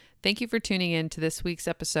Thank you for tuning in to this week's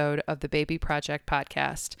episode of the Baby Project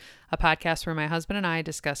Podcast, a podcast where my husband and I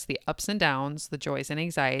discuss the ups and downs, the joys and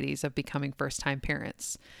anxieties of becoming first-time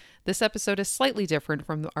parents. This episode is slightly different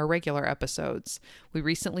from our regular episodes. We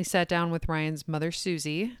recently sat down with Ryan's mother,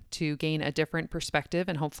 Susie, to gain a different perspective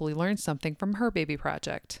and hopefully learn something from her baby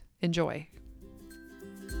project. Enjoy.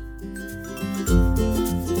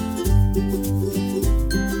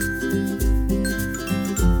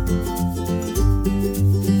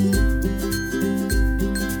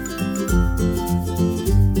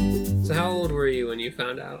 So how old were you when you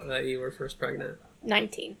found out that you were first pregnant?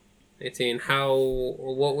 19. 18.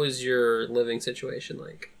 What was your living situation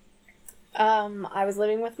like? I was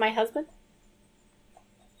living with my husband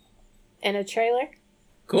in a trailer.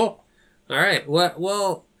 Cool. All right.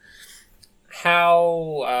 How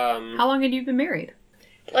long had you been married?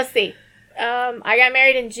 Let's see. I got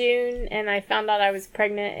married in June, and I found out I was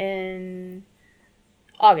pregnant in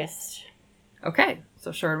August. Okay,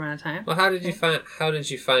 so short amount of time. Well, how did you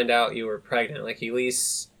find out you were pregnant? Like,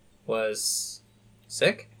 Elise was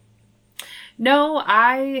sick? No,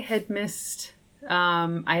 I had missed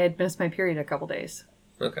my period a couple days.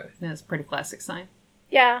 Okay. That's a pretty classic sign.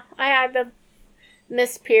 Yeah, I had the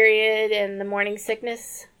missed period and the morning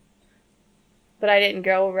sickness, but I didn't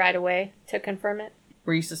go right away to confirm it.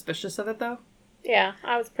 Were you suspicious of it, though? Yeah,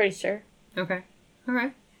 I was pretty sure. Okay. All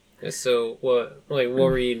right. So, what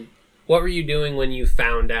were you doing when you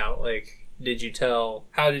found out? Like, how did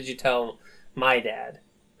you tell my dad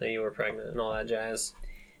that you were pregnant and all that jazz?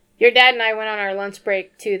 Your dad and I went on our lunch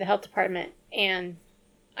break to the health department, and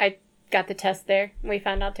I got the test there. We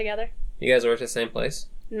found out together. You guys worked at the same place?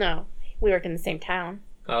 No, we worked in the same town.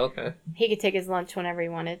 Oh, okay. He could take his lunch whenever he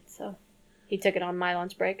wanted, so he took it on my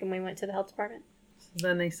lunch break, and we went to the health department. So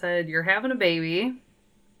then they said, you're having a baby.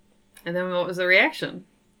 And then what was the reaction?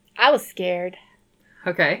 I was scared. I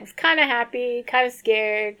Okay. was kind of happy, kind of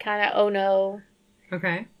scared, kind of oh no.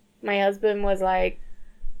 Okay. My husband was like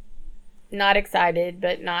not excited,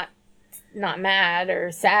 but not mad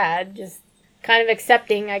or sad, just kind of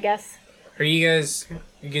accepting, I guess. Are you guys,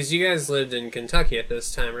 because you guys lived in Kentucky at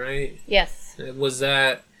this time, right? Yes. Was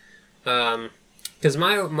that, because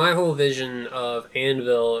my whole vision of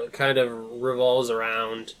Annville kind of revolves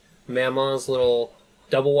around Mama's little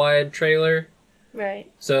double wide trailer.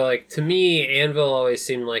 Right. So, like, to me, Annville always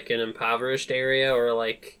seemed like an impoverished area or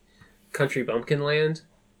like country bumpkin land.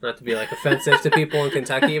 Not to be like offensive to people in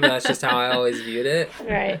Kentucky, but that's just how I always viewed it.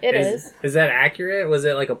 Right. It is. Is that accurate? Was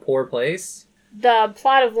it like a poor place? The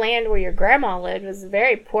plot of land where your grandma lived was a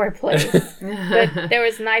very poor place. But there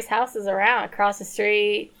was nice houses around, across the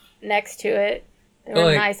street, next to it. There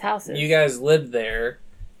were nice houses. You guys lived there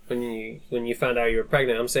when you found out you were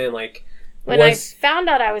pregnant. I'm saying, like, when I found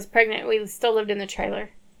out I was pregnant, we still lived in the trailer.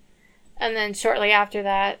 And then shortly after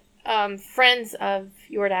that, friends of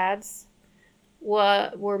your dad's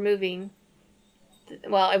were moving.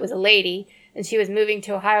 Well, it was a lady, and she was moving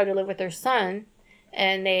to Ohio to live with their son.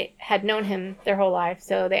 And they had known him their whole life,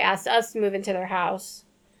 so they asked us to move into their house.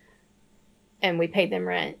 And we paid them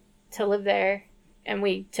rent to live there. And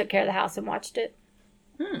we took care of the house and watched it.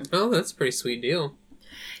 Oh, that's a pretty sweet deal.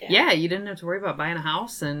 Yeah, you didn't have to worry about buying a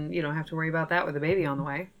house, and you don't have to worry about that with a baby on the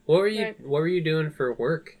way. What were you doing for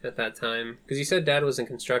work at that time? Because you said Dad was in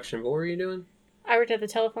construction. But what were you doing? I worked at the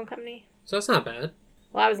telephone company. So that's not bad.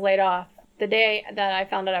 Well, I was laid off. The day that I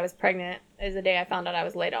found out I was pregnant is the day I found out I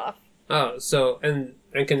was laid off. Oh, so and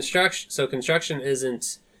construction. So construction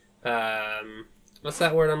isn't. What's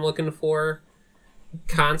that word I'm looking for?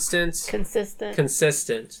 Constant. Consistent.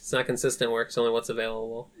 Consistent. It's not consistent work. It's only what's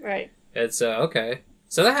available. Right. It's okay.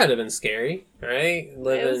 So that had to have been scary, right? It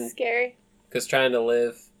was scary. Because trying to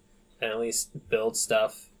live and at least build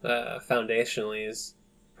stuff foundationally is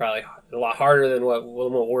probably a lot harder than what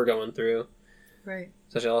we're going through. Right.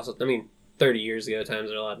 Especially also, 30 years ago,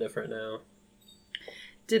 times are a lot different now.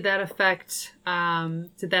 Did that affect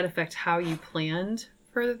how you planned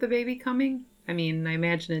for the baby coming? I mean, I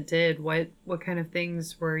imagine it did. What kind of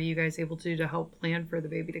things were you guys able to do to help plan for the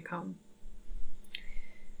baby to come?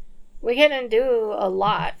 We couldn't do a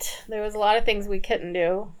lot. There was a lot of things we couldn't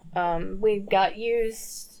do. We got a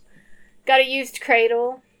used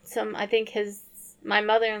cradle. I think my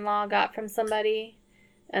mother-in-law got from somebody,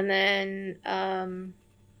 and then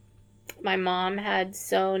my mom had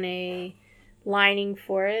sewn a lining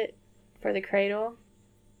for the cradle.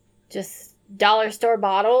 Just dollar store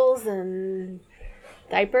bottles and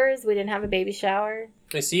diapers. We didn't have a baby shower.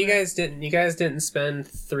 So you guys didn't spend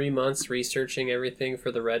 3 months researching everything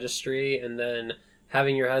for the registry and then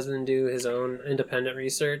having your husband do his own independent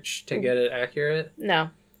research to get it accurate? No.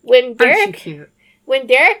 When Derek When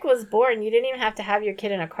Derek was born, you didn't even have to have your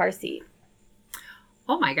kid in a car seat.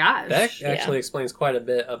 Oh my gosh. That actually explains quite a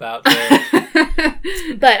bit about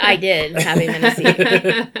the... But I did have him in a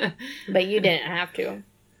seat. But you didn't have to.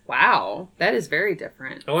 Wow. That is very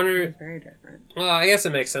different. I wonder... That's very different. Well, I guess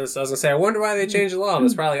it makes sense. I was going to say, I wonder why they changed the law.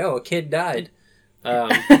 It's probably, a kid died.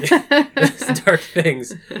 Dark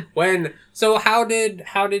things. So how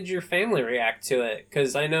did your family react to it?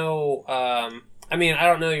 Because I know, I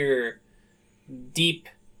don't know your deep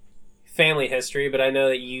family history, but I know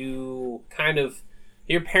that you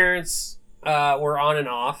your parents were on and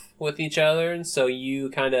off with each other, and so you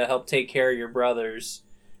kind of helped take care of your brothers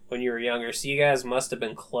when you were younger. So you guys must have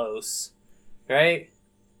been close, right?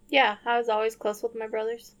 Yeah, I was always close with my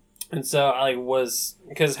brothers. And so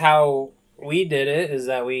because how we did it is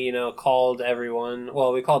that we, called everyone.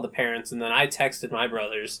 Well, we called the parents, and then I texted my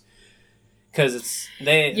brothers because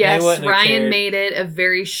they wouldn't Ryan have cared. made it a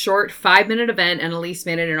very short 5-minute event, and Elise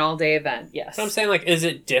made it an all-day event. Yes. So I'm saying, is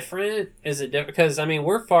it different? Is it different? Because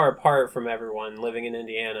we're far apart from everyone living in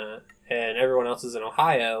Indiana, and everyone else is in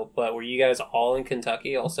Ohio. But were you guys all in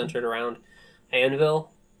Kentucky, all centered around Annville?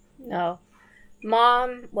 No,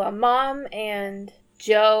 Mom and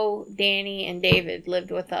Joe, Danny, and David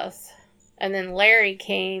lived with us. And then Larry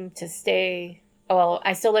came to stay. Well,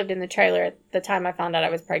 I still lived in the trailer at the time I found out I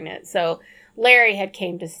was pregnant. So Larry had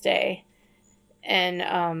came to stay. And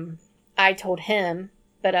I told him,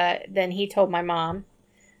 but then he told my mom.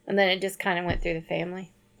 And then it just kind of went through the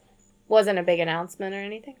family. Wasn't a big announcement or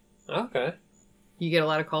anything. Okay. You get a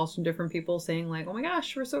lot of calls from different people saying like, "Oh my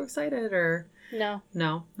gosh, we're so excited," or No,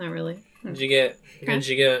 not really. Did you get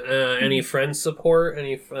any friend support?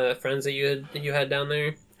 Any friends that you had down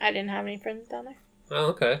there? I didn't have any friends down there. Oh,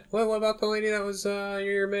 okay. What about the lady that was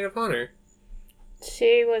your maid of honor?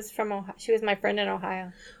 She was from Ohio. She was my friend in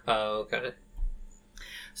Ohio. Oh, okay.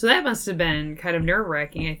 So that must have been kind of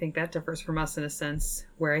nerve-wracking. I think that differs from us in a sense,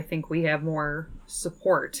 where I think we have more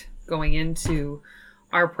support going into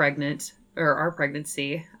our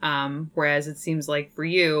pregnancy. Whereas it seems like for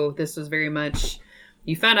you, this was very much,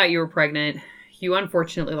 you found out you were pregnant. You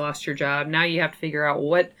unfortunately lost your job. Now you have to figure out,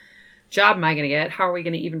 what job am I going to get? How are we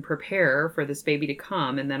going to even prepare for this baby to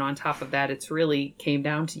come? And then on top of that, it's really came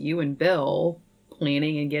down to you and Bill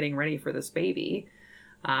planning and getting ready for this baby.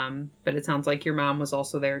 But it sounds like your mom was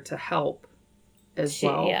also there to help as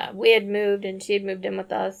well. Yeah, we had moved and she had moved in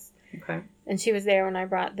with us. Okay. And she was there when I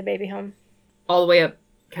brought the baby home. All the way up,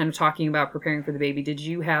 kind of talking about preparing for the baby, did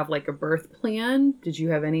you have like a birth plan? Did you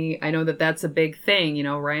have any? I know that that's a big thing.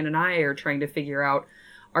 Ryan and I are trying to figure out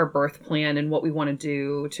our birth plan and what we want to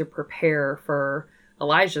do to prepare for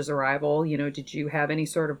Elijah's arrival. Did you have any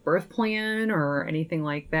sort of birth plan or anything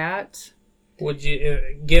like that? Would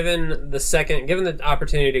you, given the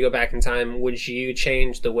opportunity to go back in time, would you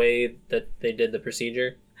change the way that they did the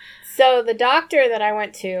procedure? So the doctor that I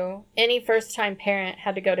went to, any first-time parent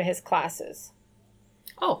had to go to his classes.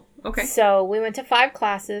 Oh, okay. So we went to 5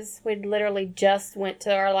 classes. We literally just went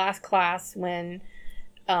to our last class when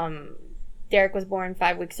Derek was born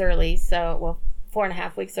 5 weeks early.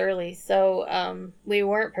 4.5 weeks early. So we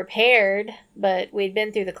weren't prepared, but we'd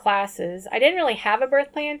been through the classes. I didn't really have a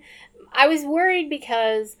birth plan. I was worried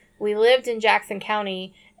because we lived in Jackson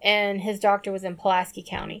County and his doctor was in Pulaski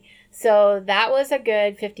County. So that was a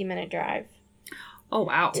good 50-minute drive. Oh,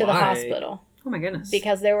 wow. To the hospital. Oh, my goodness.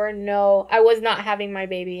 Because I was not having my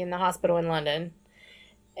baby in the hospital in London.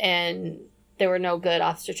 And there were no good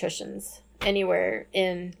obstetricians anywhere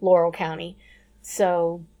in Laurel County.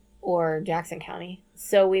 Or Jackson County.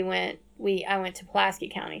 So I went to Pulaski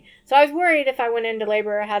County. So I was worried if I went into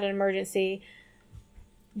labor or had an emergency,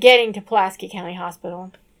 getting to Pulaski County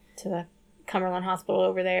Hospital, to the Cumberland Hospital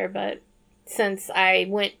over there. But since I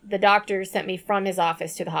went, the doctor sent me from his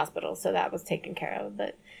office to the hospital. So that was taken care of.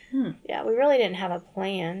 But yeah, we really didn't have a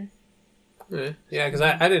plan. Yeah, because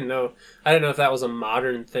I didn't know. I didn't know if that was a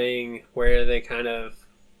modern thing where they kind of,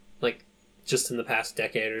 like, just in the past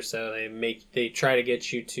decade or so, they try to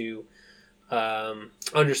get you to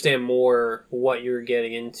understand more what you're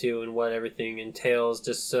getting into and what everything entails,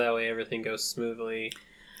 just so that way everything goes smoothly.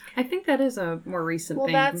 I think that is a more recent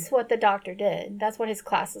thing. Well, that's what the doctor did. That's what his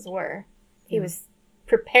classes were. He was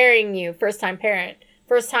preparing you, first-time parent,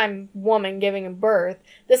 first-time woman giving a birth.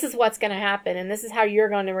 This is what's going to happen, and this is how you're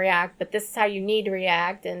going to react, but this is how you need to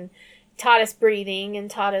react, and taught us breathing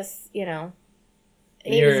and taught us, He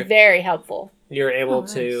was very helpful. You were able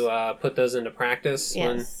to put those into practice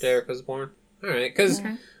when Derek was born? All right, because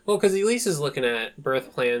Elise is looking at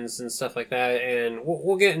birth plans and stuff like that, and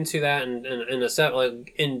we'll get into that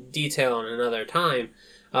in detail in another time.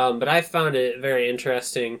 But I found it very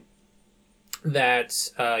interesting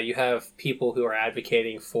that you have people who are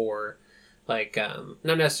advocating for, like,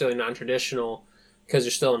 not necessarily non-traditional because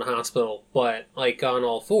you're still in the hospital, but like on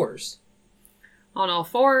all fours. On all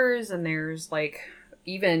fours, and there's like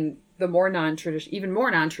even more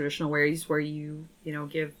non-traditional ways where you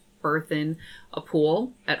give birth in a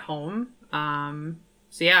pool at home.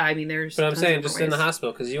 So yeah, I mean, there's. But I'm saying just ways. in the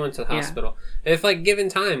hospital, because you went to the hospital. If, like, given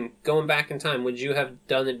time, going back in time, would you have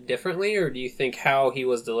done it differently, or do you think how he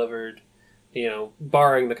was delivered,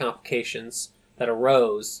 barring the complications that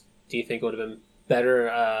arose, do you think it would have been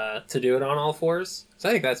better to do it on all fours? So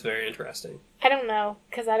I think that's very interesting. I don't know,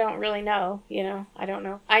 because I don't really know, I don't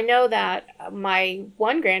know. I know that my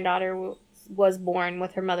one granddaughter was born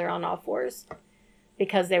with her mother on all fours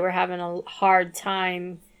because they were having a hard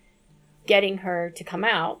time getting her to come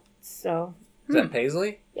out. So is that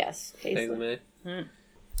Paisley? Yes, Paisley May.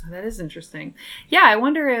 That is interesting. Yeah, I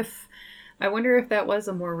wonder if that was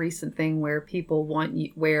a more recent thing where people want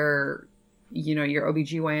you, where your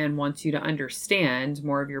OBGYN wants you to understand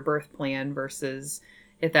more of your birth plan versus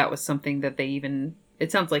if that was something that they even.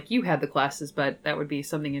 It sounds like you had the classes, but that would be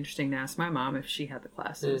something interesting to ask my mom if she had the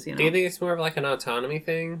classes. Do you think it's more of like an autonomy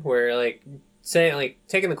thing where, like, say, like,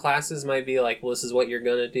 taking the classes might be like, well, this is what you're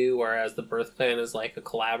gonna do, whereas the birth plan is like a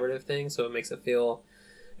collaborative thing, so it makes it feel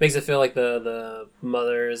like the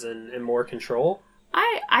mother is in more control?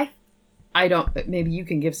 I don't, maybe you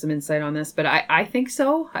can give some insight on this, but I think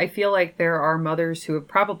so. I feel like there are mothers who have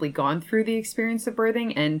probably gone through the experience of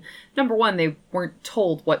birthing, and number one, they weren't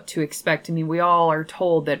told what to expect. I mean, we all are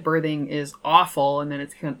told that birthing is awful and that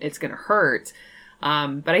it's going to hurt.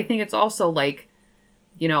 But I think it's also like,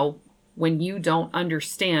 when you don't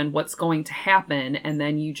understand what's going to happen and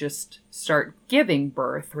then you just start giving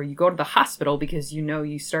birth, or you go to the hospital because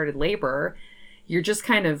you started labor, you're just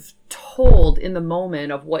kind of told in the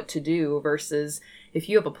moment of what to do versus if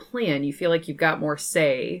you have a plan, you feel like you've got more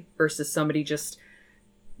say versus somebody just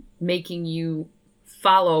making you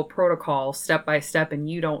follow protocol step by step and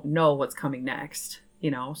you don't know what's coming next,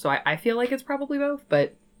 So I feel like it's probably both,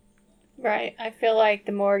 but. Right. I feel like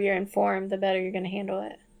the more you're informed, the better you're going to handle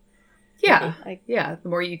it. Yeah. The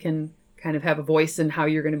more you can kind of have a voice in how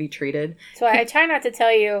you're going to be treated. So I try not to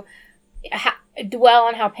tell you, dwell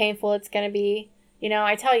on how painful it's going to be.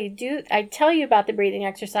 I tell you about the breathing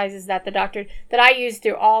exercises that the doctor, that I used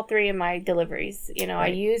through all 3 of my deliveries. Right. I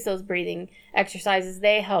use those breathing exercises.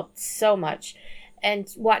 They helped so much. And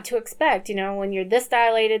what to expect, when you're this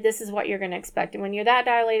dilated, this is what you're going to expect. And when you're that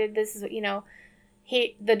dilated, this is what,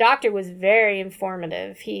 the doctor was very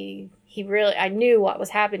informative. He really, I knew what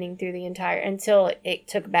was happening through the entire, until it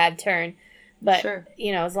took a bad turn. But, sure.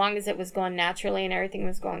 As long as it was going naturally and everything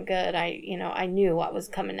was going good, I knew what was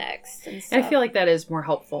coming next. And I feel like that is more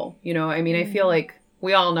helpful. I feel like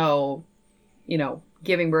we all know,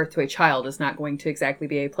 giving birth to a child is not going to exactly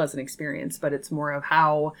be a pleasant experience, but it's more of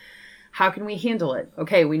how can we handle it?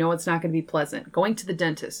 Okay, we know it's not going to be pleasant. Going to the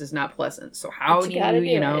dentist is not pleasant. So how do you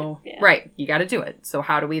right, you got to do it. So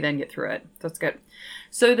how do we then get through it? That's good.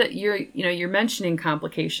 So that you're mentioning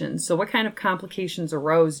complications. So what kind of complications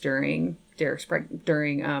arose during Derek's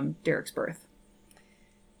birth?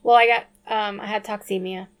 Well, I had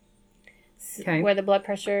toxemia, where the blood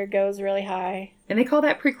pressure goes really high. And they call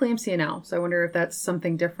that preeclampsia now. So I wonder if that's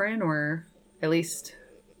something different, or at least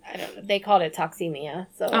I don't know. They called it toxemia,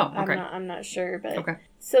 so okay. I'm not sure. But okay.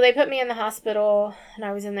 So they put me in the hospital, and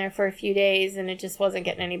I was in there for a few days, and it just wasn't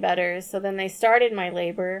getting any better. So then they started my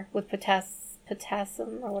labor with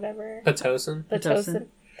Pitocin or whatever. Pitocin.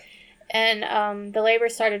 And the labor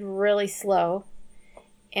started really slow,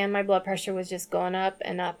 and my blood pressure was just going up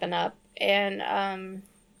and up and up. And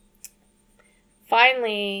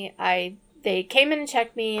finally, they came in and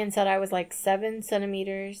checked me and said I was like 7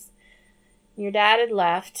 centimeters. Your dad had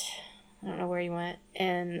left. I don't know where he went.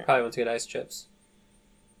 And probably went to get ice chips.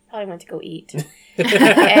 Probably went to go eat.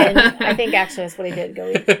 And I think actually that's what he did, go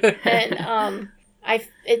eat. And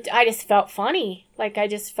I just felt funny. Like, I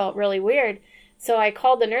just felt really weird. So I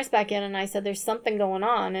called the nurse back in and I said, there's something going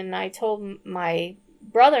on. And I told my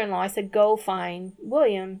brother-in-law, I said, go find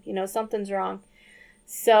William. Something's wrong.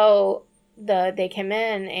 So they came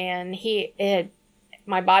in and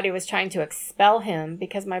my body was trying to expel him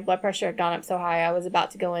because my blood pressure had gone up so high. I was about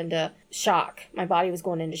to go into shock. My body was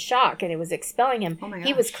going into shock and it was expelling him. Oh my gosh.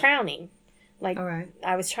 He was crowning. Like, all right.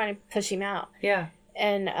 I was trying to push him out. Yeah.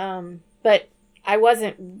 And, but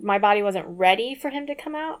my body wasn't ready for him to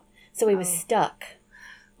come out. So he was stuck.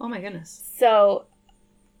 Oh my goodness. So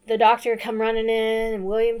the doctor come running in and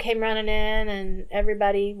William came running in and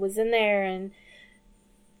everybody was in there and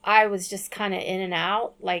I was just kind of in and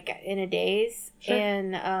out, like in a daze. Sure.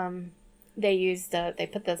 And they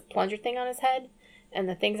put this plunger thing on his head and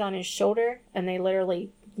the thing's on his shoulder, and they literally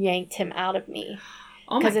yanked him out of me.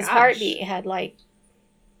 Oh my Because his gosh. heartbeat had like,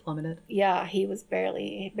 Plummeted. yeah, he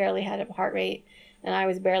barely had a heart rate, and I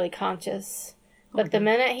was barely conscious. Oh my But the God.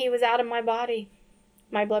 minute he was out of my body,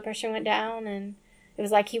 my blood pressure went down, and it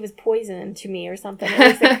was like he was poison to me or something. It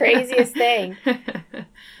was the craziest thing.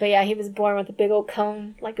 But yeah, he was born with a big old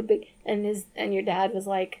cone, like a big, and your dad was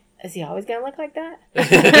like, "Is he always gonna look like that?"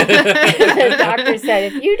 The doctor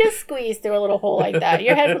said, "If you just squeeze through a little hole like that,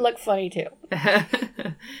 your head would look funny too."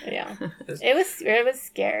 Yeah, it was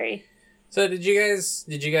scary. So did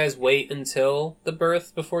you guys wait until the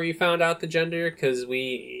birth before you found out the gender? Because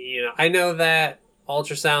I know that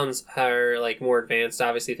ultrasounds are like more advanced.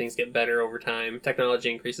 Obviously, things get better over time. Technology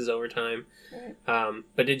increases over time. Right.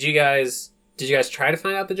 But did you guys try to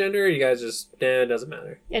find out the gender, or you guys just it doesn't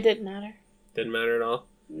matter? It didn't matter. Didn't matter at all.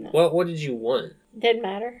 No. What did you want? Didn't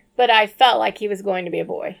matter. But I felt like he was going to be a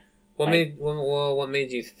boy. What made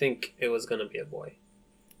you think it was going to be a boy?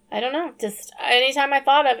 I don't know. Just anytime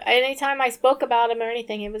I spoke about him or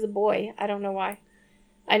anything, it was a boy. I don't know why.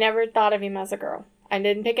 I never thought of him as a girl. I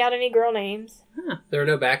didn't pick out any girl names. There were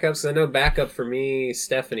no backups. I know backup for me,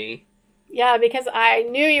 Stephanie. Yeah, because I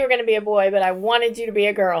knew you were going to be a boy, but I wanted you to be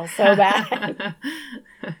a girl so bad.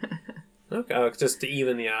 Okay, just to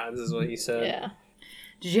even the odds is what you said. Yeah.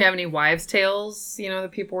 Did you have any wives' tales,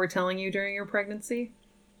 that people were telling you during your pregnancy?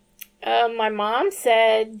 My mom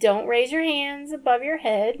said, don't raise your hands above your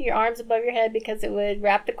head, your arms above your head, because it would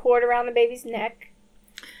wrap the cord around the baby's neck.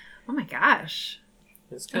 Oh my gosh.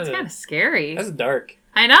 That's That's kind of scary. That's dark.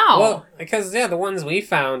 I know. Well, because, the ones we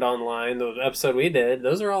found online, the episode we did,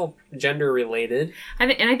 those are all gender related.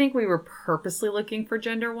 I think we were purposely looking for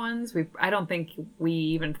gender ones. I don't think we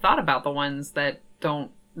even thought about the ones that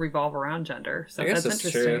don't revolve around gender. So I guess that's that's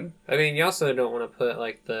interesting. true. I mean, you also don't want to put,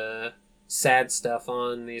 like, the sad stuff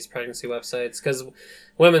on these pregnancy websites, because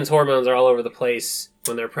women's hormones are all over the place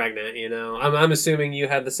when they're pregnant, I'm assuming you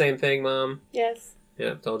had the same thing, Mom? Yes.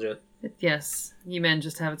 Yeah, told you. Yes, you men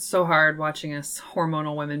just have it so hard watching us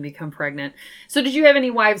hormonal women become pregnant. So did you have any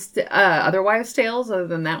other wives' tales other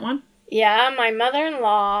than that one? Yeah, my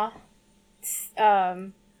mother-in-law,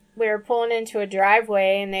 we were pulling into a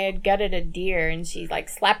driveway and they had gutted a deer, and she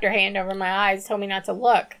slapped her hand over my eyes, told me not to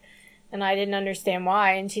look. And I didn't understand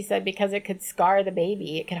why. And she said because it could scar the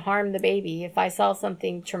baby. It could harm the baby if I saw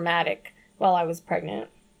something traumatic while I was pregnant.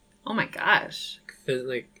 Oh my gosh.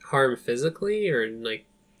 Like, harm physically or, like,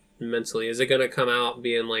 mentally? Is it going to come out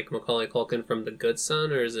being like Macaulay Culkin from The Good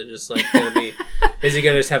Son, or is it just like going to be... is he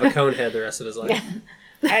going to just have a cone head the rest of his life?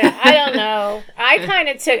 I don't know.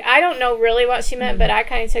 I don't know really what she meant, but I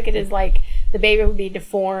kind of took it as like the baby would be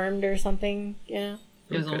deformed or something, It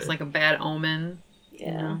was almost like a bad omen.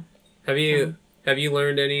 Yeah. Have you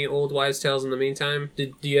learned any old wives' tales in the meantime?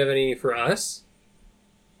 Do you have any for us?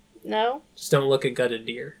 No? Just don't look at gutted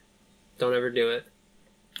deer. Don't ever do it.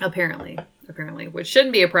 Apparently, which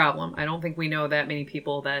shouldn't be a problem. I don't think we know that many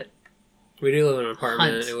people that... We do live in an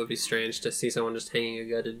apartment. Hunt. It would be strange to see someone just hanging a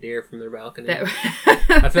gutted deer from their balcony. that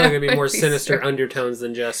I feel like it'd be more would sinister strange. undertones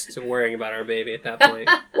than just worrying about our baby at that point.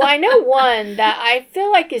 Well, I know one that I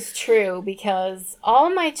feel like is true because all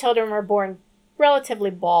of my children were born relatively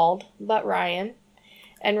bald, but Ryan.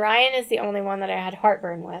 And Ryan is the only one that I had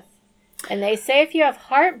heartburn with. And they say if you have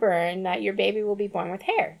heartburn that your baby will be born with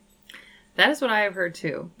hair. That is what I have heard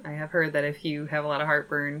too. I have heard that if you have a lot of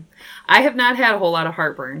heartburn... I have not had a whole lot of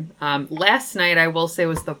heartburn. Last night, I will say,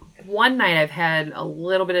 was the one night I've had a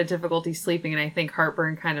little bit of difficulty sleeping, and I think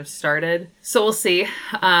heartburn kind of started. So we'll see.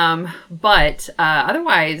 But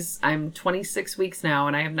otherwise, I'm 26 weeks now,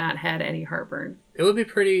 and I have not had any heartburn. It would be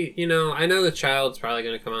pretty, I know the child's probably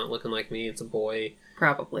going to come out looking like me. It's a boy.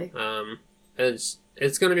 Probably. It's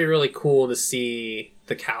going to be really cool to see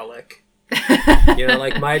the cowlick.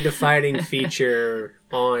 Like my defining feature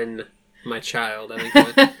on my child. I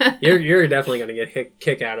think you're definitely going to get a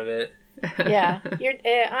kick out of it. Yeah.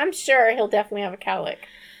 I'm sure he'll definitely have a cowlick.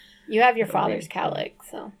 You have your father's cowlick,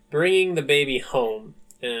 so. Bringing the baby home,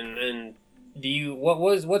 and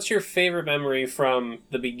what's your favorite memory from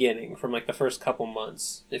the beginning, from like the first couple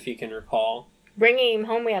months, if you can recall? Bringing him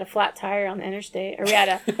home, we had a flat tire on the interstate. Or we had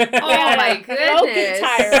a my broken goodness.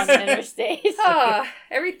 tire on the interstate.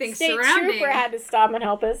 Everything State surrounding. trooper had to stop and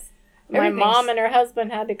help us. My Everything's- mom and her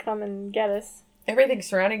husband had to come and get us. Everything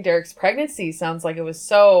surrounding Derek's pregnancy sounds like it was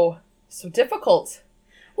so difficult.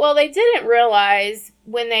 Well, they didn't realize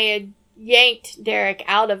when they had yanked Derek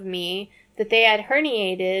out of me that they had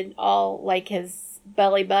herniated all, like, his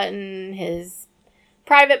belly button, his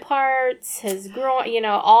private parts, his groin,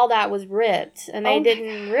 all that was ripped. And they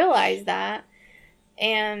didn't realize that.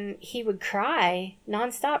 And he would cry,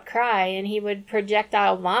 nonstop cry, and he would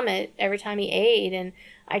projectile vomit every time he ate. And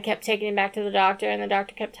I kept taking him back to the doctor, and the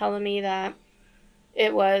doctor kept telling me that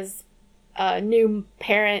it was a new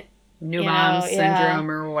parent. New mom syndrome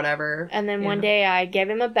or whatever. And then one day I gave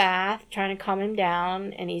him a bath, trying to calm him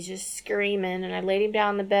down, and he's just screaming. And I laid him down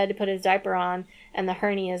on the bed to put his diaper on, and the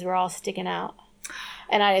hernias were all sticking out.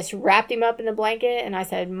 And I just wrapped him up in the blanket, and I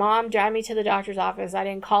said, Mom, drive me to the doctor's office. I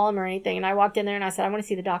didn't call him or anything. And I walked in there, and I said, I want to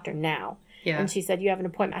see the doctor now. Yeah. And she said, you have an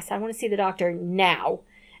appointment. I said, I want to see the doctor now.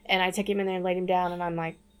 And I took him in there and laid him down, and I'm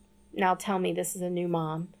like, now tell me this is a new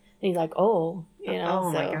mom. And he's like, oh, you know.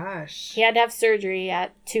 Oh, my gosh. He had to have surgery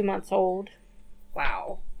at 2 months old.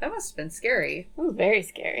 Wow. That must have been scary. It was very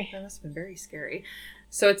scary. That must have been very scary.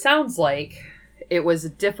 So it sounds like it was a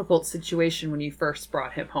difficult situation when you first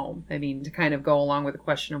brought him home. I mean, to kind of go along with the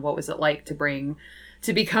question of what was it like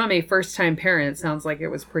to become a first-time parent, it sounds like it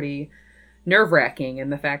was pretty nerve-wracking.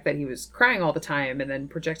 And the fact that he was crying all the time and then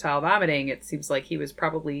projectile vomiting, it seems like he was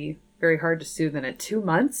probably very hard to soothe. And at 2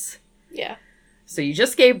 months? Yeah. So you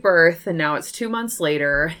just gave birth, and now it's 2 months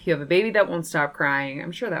later. You have a baby that won't stop crying.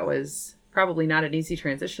 I'm sure that was probably not an easy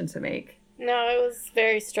transition to make. No, it was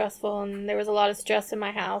very stressful, and there was a lot of stress in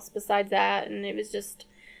my house besides that, and it was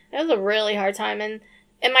a really hard time. And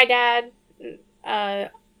my dad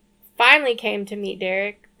finally came to meet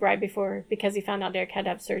Derek right before, because he found out Derek had to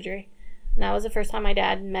have surgery. And that was the first time my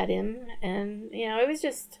dad met him, and, you know, it was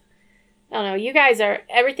just... I don't know,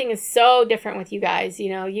 everything is so different with you guys, you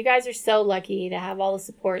know. You guys are so lucky to have all the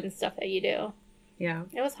support and stuff that you do. Yeah.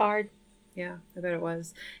 It was hard. Yeah, I bet it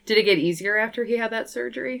was. Did it get easier after he had that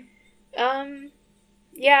surgery?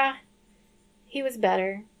 Yeah. He was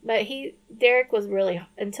better. But Derek was really,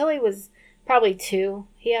 until he was probably 2,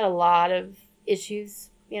 he had a lot of issues,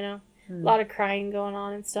 you know. A lot of crying going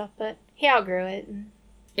on and stuff, but he outgrew it.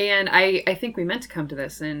 And I think we meant to come to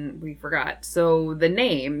this and we forgot. So the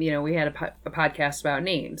name, you know, we had a podcast about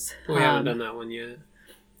names. We haven't done that one yet.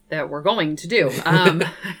 That we're going to do.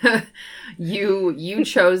 You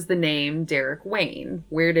chose the name Derek Wayne.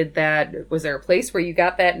 Was there a place where you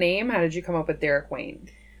got that name? How did you come up with Derek Wayne?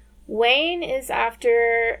 Wayne is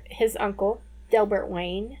after his uncle, Delbert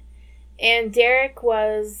Wayne. And Derek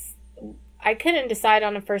I couldn't decide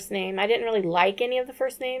on a first name. I didn't really like any of the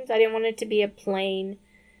first names. I didn't want it to be a plain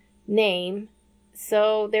name.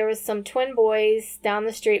 So there was some twin boys down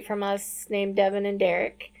the street from us named Devin and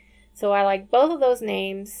Derek. So I liked both of those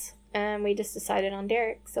names, and we just decided on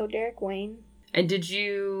Derek. So Derek Wayne. And did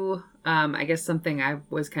you, I guess something I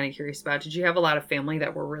was kind of curious about, did you have a lot of family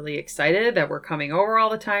that were really excited, that were coming over all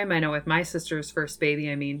the time? I know with my sister's first baby,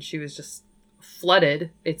 I mean, she was just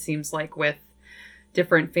flooded, it seems like, with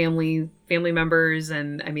different family members.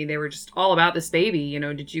 And I mean, they were just all about this baby. You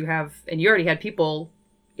know, did you have, and you already had people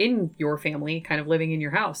in your family kind of living in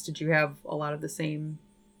your house. Did you have a lot of the same?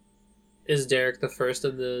 Is Derek the first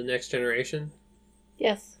of the next generation?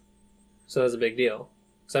 Yes. So that's a big deal.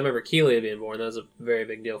 Because I remember Keely being born. That was a very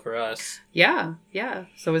big deal for us. Yeah.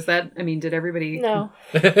 So is that, I mean, did everybody? No.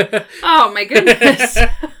 Oh my goodness.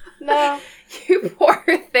 No. You poor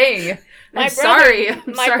thing. My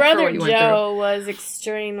brother Joe was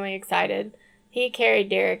extremely excited. He carried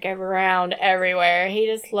Derek around everywhere. He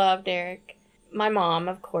just loved Derek. My mom,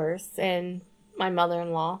 of course, and my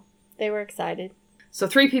mother-in-law. They were excited. So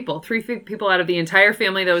three people out of the entire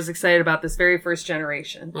family that was excited about this very first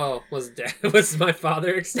generation. Oh, was my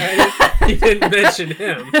father excited? You didn't mention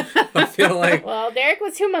him. I feel like... Well, Derek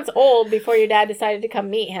was 2 months old before your dad decided to come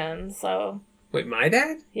meet him, so... Wait, my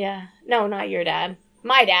dad? Yeah. No, not your dad.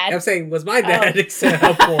 My dad. I'm saying, was my dad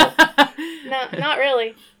excited? No, not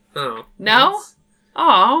really. Oh. No?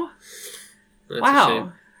 Oh. That's wow. a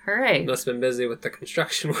shame. All right. Must have been busy with the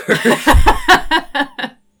construction work.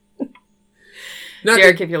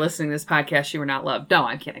 Derek, if you're listening to this podcast, you were not loved. No,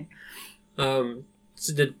 I'm kidding. So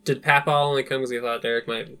did Papa only come because he thought Derek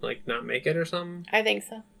might not make it or something? I think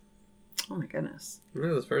so. Oh my goodness. It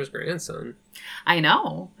was his first grandson. I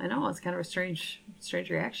know. It's kind of a strange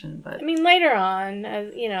reaction, but I mean, later on,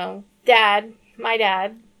 you know, my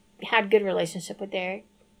dad had good relationship with Derek.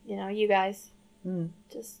 You know, you guys.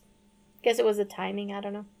 Just guess it was the timing. I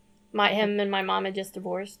don't know. Him and my mom had just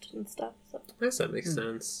divorced and stuff. So. I guess that makes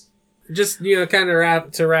sense. Just, you know, kind of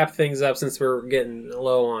wrap things up since we're getting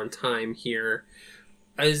low on time here.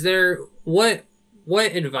 Is there what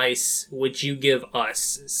advice would you give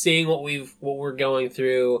us, seeing what we're going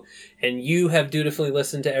through, and you have dutifully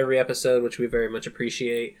listened to every episode, which we very much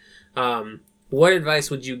appreciate. What advice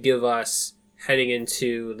would you give us heading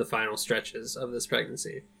into the final stretches of this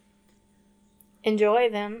pregnancy? Enjoy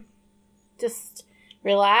them. Just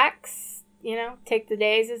relax, you know, take the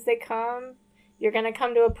days as they come. You're going to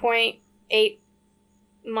come to a point 8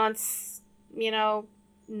 months, 8.5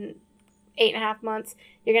 months,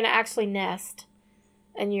 you're going to actually nest.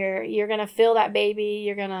 And you're going to feel that baby.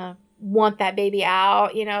 You're going to want that baby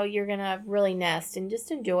out. You're going to really nest and just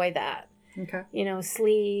enjoy that. Okay.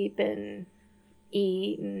 Sleep and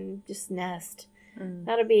eat and just nest.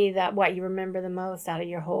 That'll be what you remember the most out of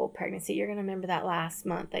your whole pregnancy. You're going to remember that last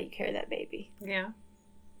month that you carry that baby. Yeah.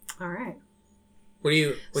 All right.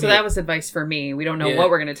 That was advice for me. We don't know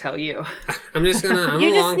what we're going to tell you. I'm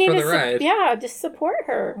along for the ride. Just support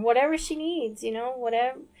her. Whatever she needs,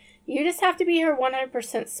 whatever. You just have to be her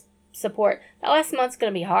 100% support. That last month's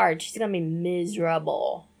going to be hard. She's going to be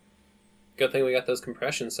miserable. Good thing we got those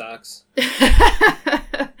compression socks.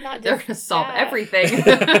 They're going to solve everything. She's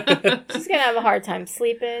going to have a hard time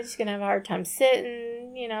sleeping. She's going to have a hard time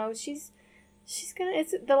sitting. She's going to...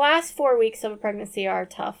 It's the last 4 weeks of a pregnancy are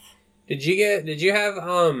tough. Did you have,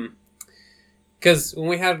 because when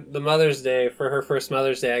we had the Mother's Day, for her first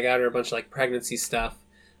Mother's Day, I got her a bunch of, pregnancy stuff.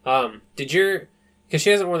 Because she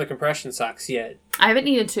hasn't worn the compression socks yet. I haven't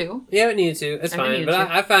needed to. You haven't needed to. It's fine. But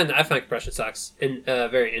I find compression socks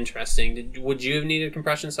very interesting. Would you have needed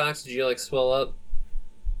compression socks? Did you, swell up?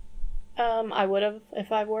 I would have.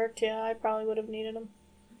 If I worked, I probably would have needed them.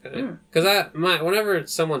 Because whenever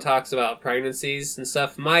someone talks about pregnancies and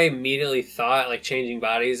stuff, my immediately thought, changing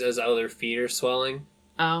bodies, is, their feet are swelling.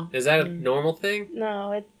 Oh. Is that a normal thing?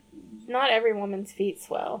 No, not every woman's feet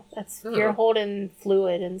swell. You're holding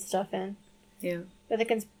fluid and stuff in. Yeah. But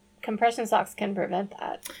the compression socks can prevent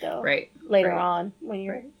that, though. Right. Later on, when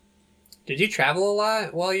you're... Right. Did you travel a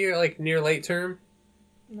lot while you're, near late term?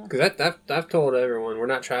 No. Because I've told everyone, we're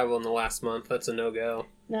not traveling the last month. That's a no-go.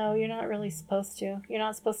 No, you're not really supposed to. You're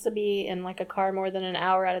not supposed to be in, a car more than an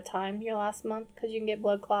hour at a time your last month, because you can get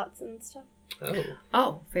blood clots and stuff.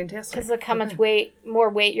 Oh, fantastic. Because look how much more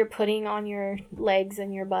weight you're putting on your legs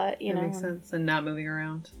and your butt, That makes sense. And not moving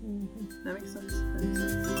around. Mm-hmm. That makes sense.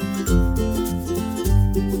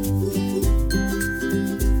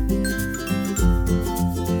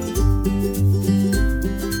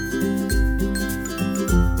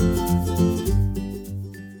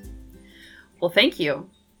 Well, thank you.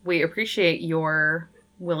 We appreciate your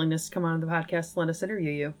willingness to come on the podcast to let us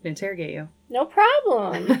interview you and interrogate you. No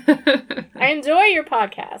problem. I enjoy your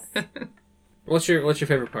podcast. What's your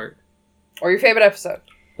favorite part? Or your favorite episode?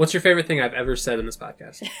 What's your favorite thing I've ever said in this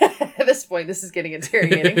podcast? At this point, this is getting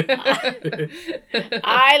interrogating.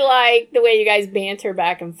 I like the way you guys banter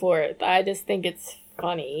back and forth. I just think it's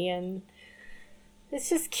funny and it's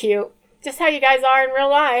just cute. Just how you guys are in real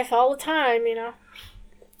life all the time,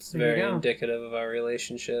 It's very indicative of our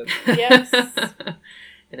relationship. Yes.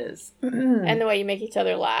 It is. And the way you make each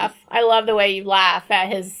other laugh. I love the way you laugh at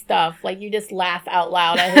his stuff. You just laugh out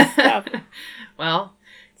loud at his stuff. Well,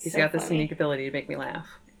 he's got this funny. unique ability to make me laugh.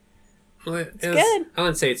 Well, it's good. I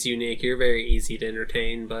wouldn't say it's unique. You're very easy to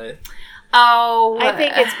entertain, but... Oh. I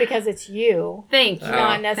think it's because it's you. Thank you.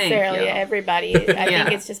 Not necessarily everybody. I Yeah.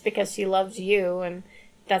 think it's just because she loves you, and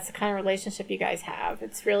that's the kind of relationship you guys have.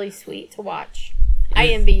 It's really sweet to watch. I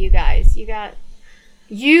envy you guys.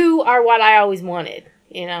 You are what I always wanted,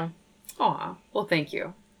 Aw. Well, thank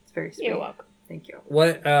you. It's very sweet. You're welcome. Thank you.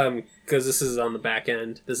 What, because this is on the back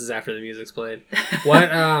end. This is after the music's played.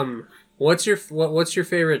 What's your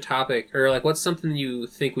favorite topic? Or, what's something you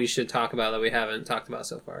think we should talk about that we haven't talked about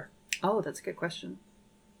so far? Oh, that's a good question.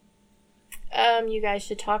 You guys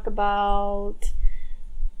should talk about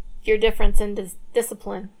your difference in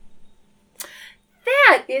discipline.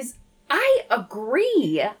 That is... I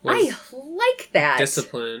agree. I like that.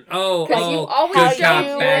 Discipline. Oh, because you always good show cop,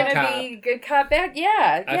 you bad want to cop. be good cop, bad.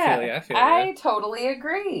 Yeah, I feel I totally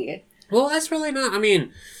agree. Well, that's really not. I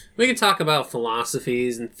mean, we can talk about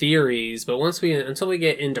philosophies and theories, but until we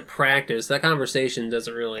get into practice, that conversation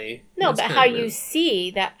doesn't really. No, but how you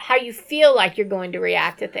see that, how you feel like you're going to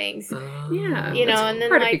react to things. Yeah, And then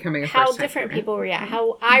part of becoming a how first-time different parent. people react,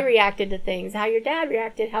 how I reacted to things, how your dad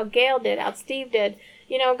reacted, how Gail did, how Steve did.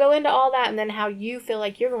 Go into all that, and then how you feel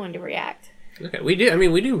like you're going to react. Okay, we do. I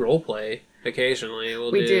mean, we do role play occasionally.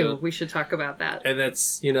 We do. We should talk about that. And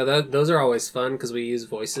that's those are always fun because we use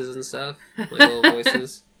voices and stuff, little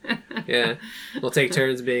voices. Yeah, we'll take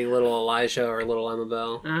turns being little Elijah or little Emma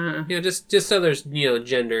Bell. Just so there's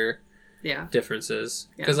gender differences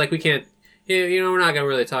because we can't we're not gonna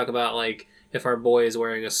really talk about if our boy is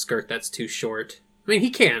wearing a skirt that's too short. I mean,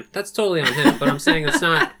 he can. That's totally on him. But I'm saying it's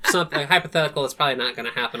not something hypothetical. It's probably not going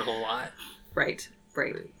to happen a whole lot. Right.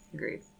 Agreed.